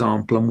 for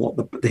example, and what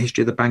the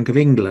history of the Bank of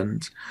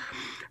England,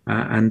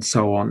 and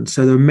so on.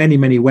 So there are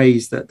many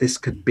ways that this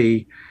could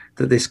be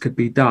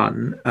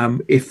done,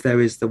 if there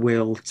is the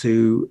will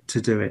to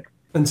do it.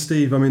 And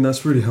Steve, I mean,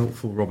 that's really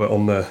helpful, Robert,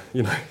 on the,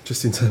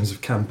 just in terms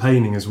of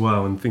campaigning as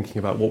well, and thinking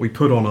about what we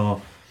put on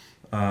our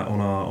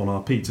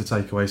pizza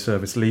takeaway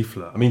service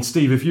leaflet. I mean,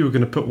 Steve, if you were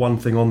going to put one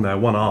thing on there,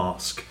 one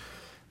ask,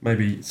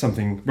 maybe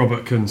something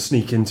Robert can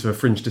sneak into a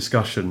fringe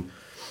discussion,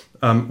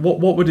 what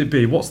would it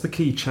be? What's the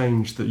key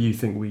change that you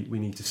think we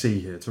need to see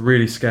here to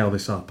really scale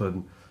this up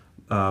and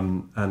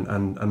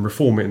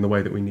reform it in the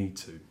way that we need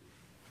to?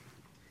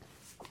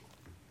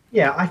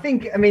 Yeah, I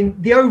think,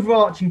 the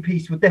overarching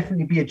piece would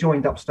definitely be a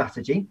joined up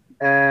strategy.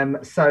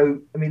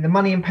 The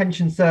Money and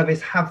Pension Service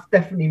have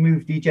definitely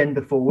moved the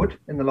agenda forward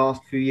in the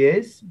last few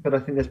years, but I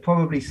think there's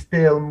probably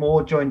still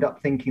more joined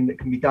up thinking that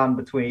can be done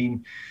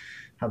between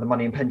how the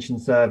Money and Pension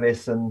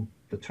Service and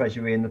the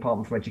Treasury and the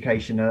Department for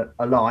Education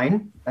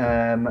align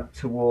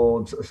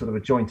towards a sort of a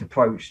joint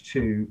approach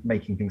to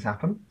making things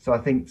happen. So I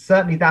think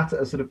certainly that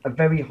at a sort of a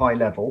very high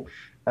level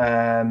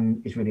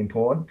is really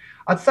important.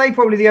 I'd say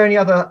probably the only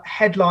other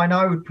headline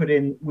I would put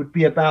in would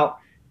be about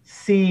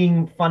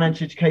seeing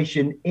financial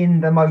education in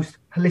the most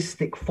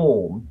holistic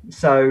form.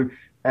 So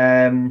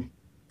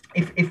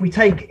if we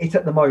take it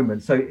at the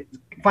moment, so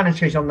financial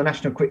education on the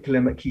national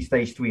curriculum at Key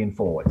Stage 3 and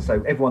 4.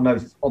 So everyone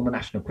knows it's on the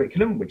national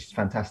curriculum, which is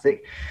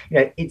fantastic.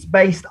 It's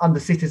based under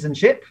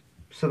citizenship,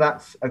 so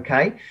that's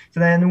okay. So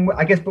then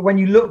I guess, but when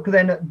you look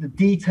then at the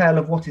detail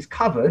of what is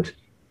covered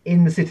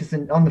in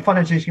on the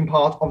financial education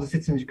part of the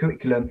citizenship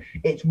curriculum,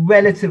 it's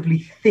relatively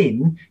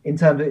thin in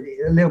terms of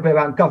a little bit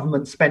around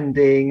government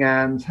spending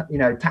and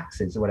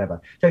taxes or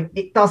whatever. So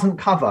it doesn't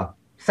cover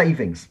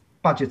savings,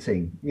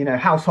 budgeting,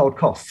 household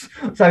costs.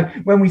 So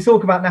when we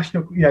talk about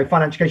national,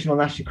 financial education on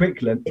national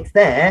curriculum, it's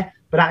there,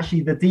 but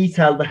actually the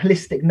detail, the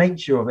holistic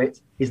nature of it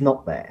is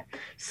not there.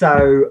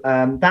 So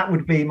that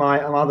would be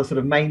my other sort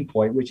of main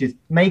point, which is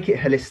make it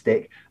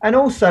holistic, and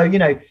also,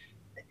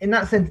 in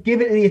that sense,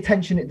 give it the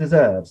attention it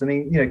deserves. I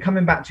mean,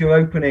 coming back to your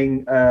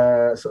opening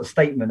sort of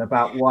statement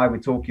about why we're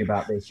talking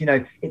about this,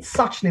 it's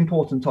such an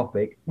important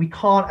topic. We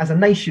can't, as a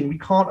nation, we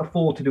can't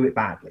afford to do it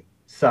badly.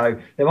 So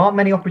there aren't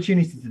many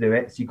opportunities to do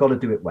it, so you've got to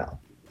do it well.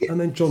 And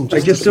then John,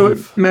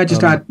 may I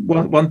just add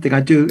one thing?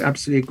 I do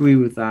absolutely agree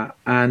with that,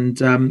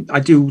 and I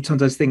do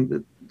sometimes think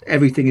that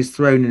everything is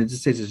thrown into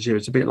citizenship.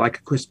 It's a bit like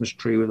a Christmas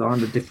tree with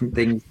 100 different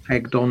things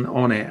pegged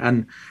on it,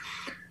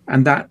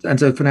 and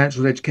so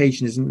financial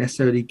education isn't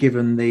necessarily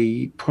given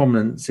the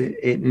prominence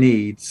it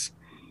needs.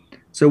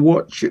 So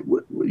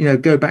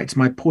go back to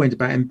my point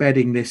about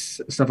embedding this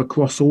stuff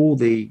across all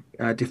the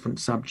different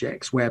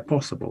subjects where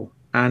possible,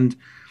 and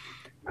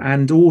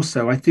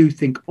also I do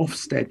think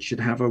Ofsted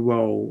should have a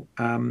role,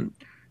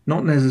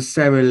 not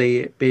necessarily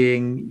it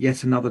being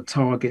yet another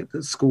target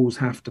that schools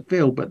have to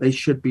fill, but they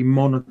should be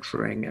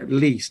monitoring at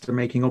least and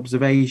making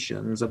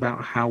observations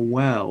about how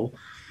well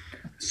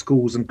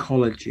schools and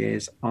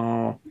colleges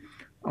are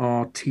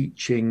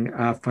teaching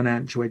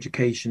financial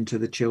education to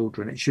the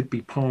children. It should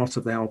be part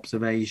of their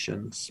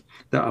observations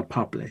that are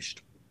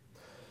published.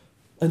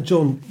 And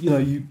John,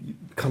 you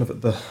kind of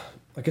at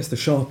the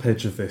sharp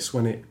edge of this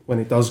when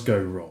it does go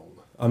wrong.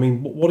 I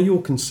mean, what are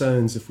your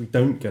concerns if we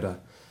don't get a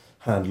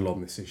handle on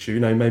this issue?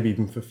 Maybe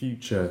even for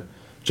future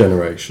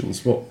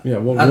generations. What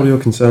are your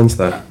concerns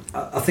there?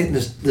 I think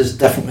there's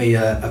definitely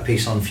a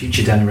piece on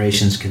future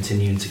generations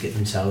continuing to get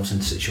themselves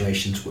into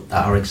situations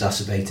that are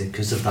exacerbated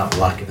because of that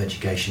lack of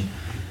education.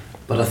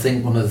 But I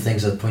think one of the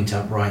things I'd point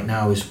out right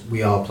now is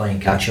we are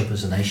playing catch up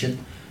as a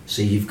nation.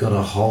 So you've got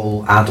a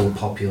whole adult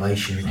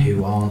population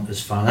who aren't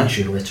as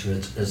financially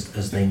literate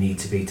as they need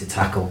to be to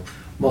tackle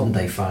modern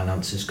day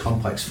finances,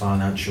 complex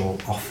financial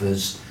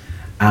offers,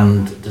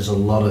 and there's a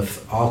lot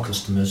of our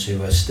customers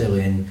who are still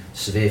in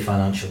severe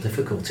financial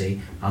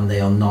difficulty and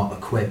they are not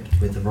equipped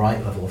with the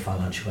right level of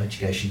financial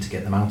education to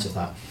get them out of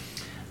that.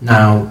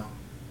 Now,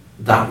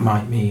 that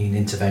might mean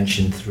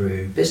intervention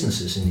through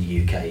businesses in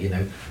the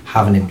UK,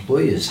 having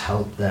employers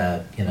help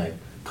their,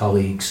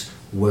 colleagues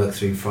work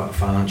through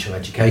financial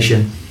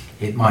education.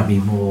 It might be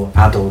more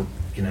adult,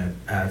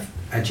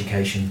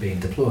 education being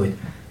deployed.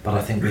 But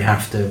I think we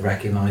have to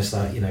recognise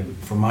that,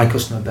 from my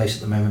customer base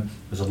at the moment,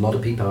 there's a lot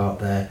of people out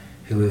there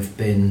who have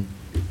been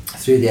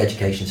through the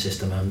education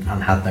system and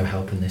had no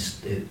help in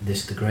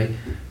this degree.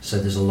 So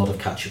there's a lot of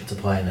catch-up to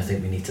play, and I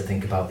think we need to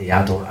think about the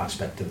adult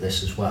aspect of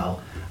this as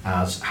well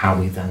as how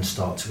we then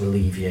start to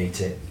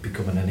alleviate it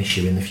becoming an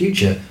issue in the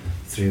future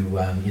through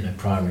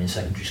primary and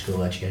secondary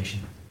school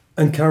education.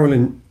 And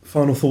Carolyn,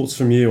 final thoughts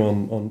from you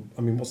on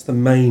what's the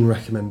main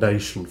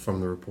recommendation from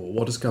the report?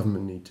 What does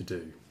government need to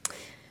do?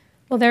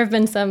 Well, there have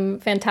been some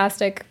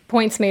fantastic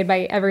points made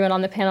by everyone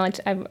on the panel.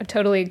 I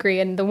totally agree.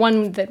 And the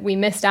one that we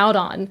missed out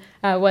on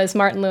was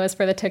Martin Lewis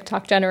for the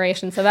TikTok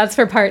generation. So that's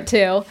for part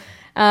two.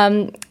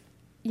 I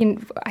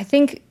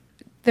think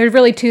there's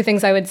really two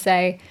things I would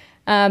say.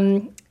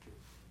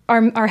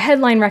 Our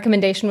headline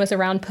recommendation was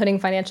around putting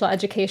financial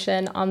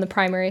education on the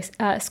primary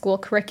school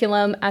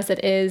curriculum as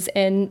it is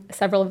in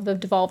several of the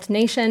developed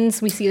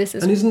nations. We see this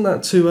as... And isn't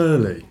that too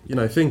early?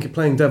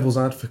 Playing devil's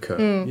advocate,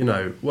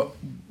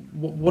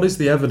 what is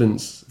the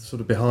evidence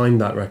sort of behind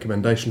that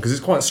recommendation? Because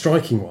it's quite a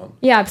striking one.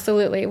 Yeah,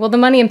 absolutely. Well, the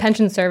Money and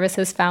Pension Service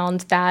has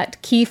found that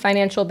key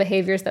financial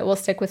behaviors that will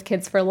stick with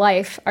kids for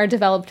life are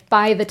developed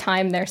by the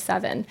time they're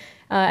 7.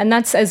 And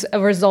that's as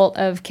a result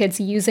of kids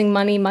using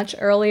money much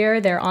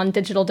earlier. They're on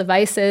digital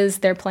devices.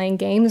 They're playing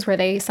games where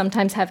they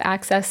sometimes have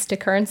access to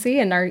currency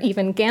and are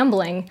even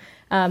gambling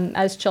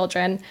as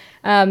children.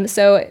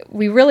 So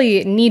we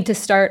really need to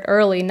start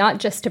early, not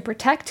just to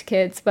protect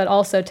kids, but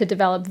also to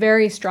develop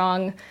very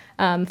strong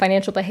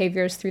financial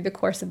behaviors through the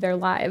course of their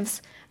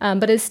lives.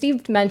 But as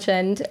Steve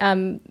mentioned,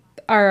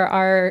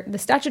 the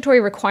statutory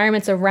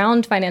requirements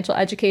around financial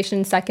education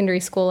in secondary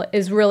school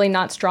is really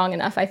not strong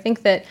enough. I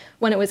think that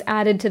when it was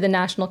added to the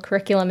national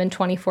curriculum in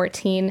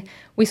 2014,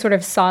 we sort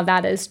of saw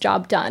that as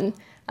job done.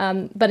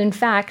 But in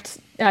fact,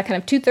 kind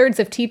of 2/3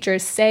 of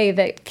teachers say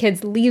that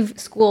kids leave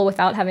school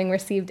without having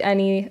received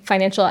any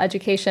financial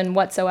education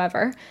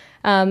whatsoever.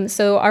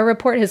 So our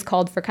report has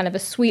called for kind of a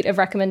suite of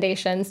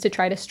recommendations to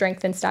try to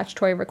strengthen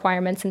statutory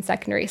requirements in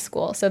secondary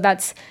school. So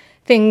that's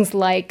things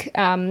like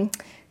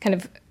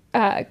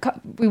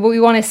we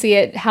want to see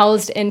it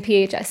housed in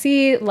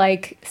PHSE,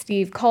 like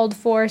Steve called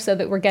for, so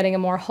that we're getting a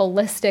more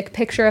holistic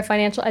picture of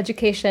financial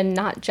education,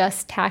 not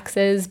just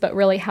taxes, but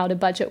really how to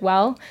budget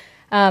well.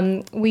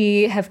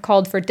 We have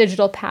called for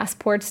digital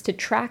passports to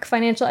track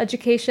financial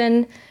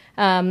education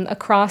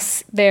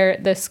across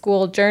the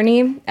school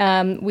journey.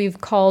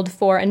 We've called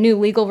for a new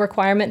legal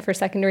requirement for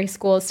secondary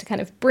schools to kind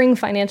of bring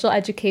financial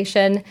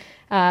education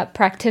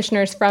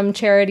practitioners from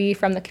charity,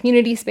 from the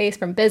community space,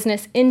 from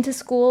business into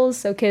schools,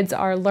 so kids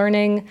are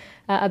learning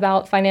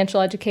about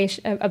financial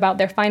education, about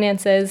their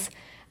finances.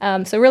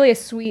 So really a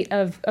suite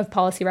of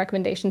policy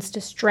recommendations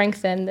to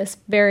strengthen this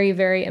very,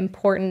 very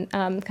important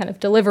kind of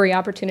delivery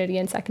opportunity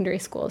in secondary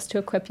schools to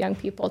equip young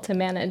people to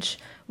manage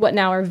what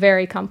now are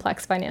very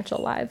complex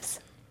financial lives.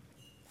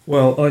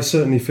 Well, I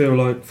certainly feel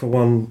like, for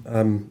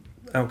one,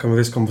 outcome of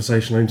this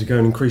conversation, I need to go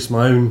and increase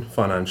my own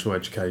financial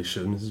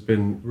education. This has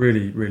been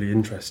really, really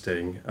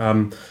interesting.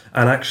 And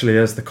actually,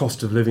 as the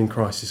cost of living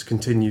crisis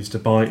continues to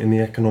bite and the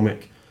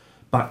economic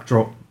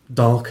backdrop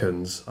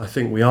darkens, I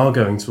think we are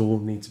going to all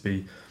need to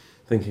be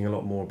thinking a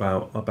lot more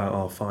about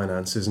our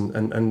finances.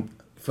 And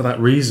for that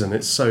reason,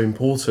 it's so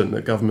important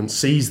that government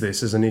sees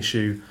this as an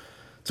issue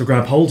to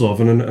grab hold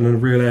of and a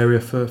real area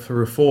for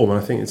reform. And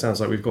I think it sounds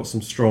like we've got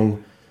some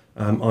strong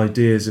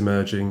ideas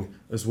emerging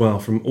as well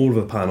from all of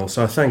the panel.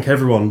 So I thank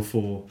everyone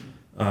for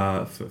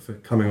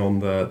coming on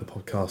the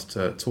podcast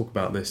to talk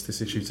about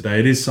this issue today.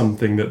 It is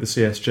something that the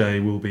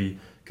CSJ will be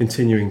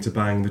continuing to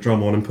bang the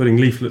drum on and putting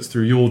leaflets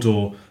through your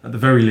door at the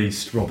very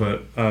least,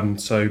 Robert.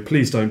 So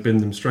please don't bin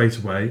them straight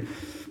away.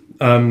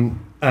 And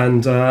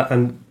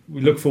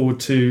we look forward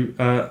to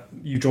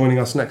you joining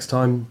us next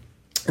time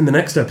in the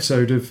next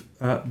episode of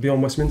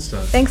Beyond Westminster.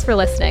 Thanks for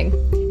listening.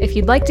 If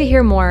you'd like to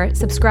hear more,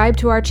 subscribe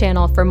to our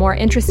channel for more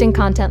interesting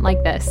content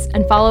like this,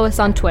 and follow us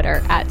on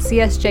Twitter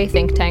 @CSJ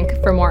Think Tank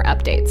for more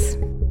updates.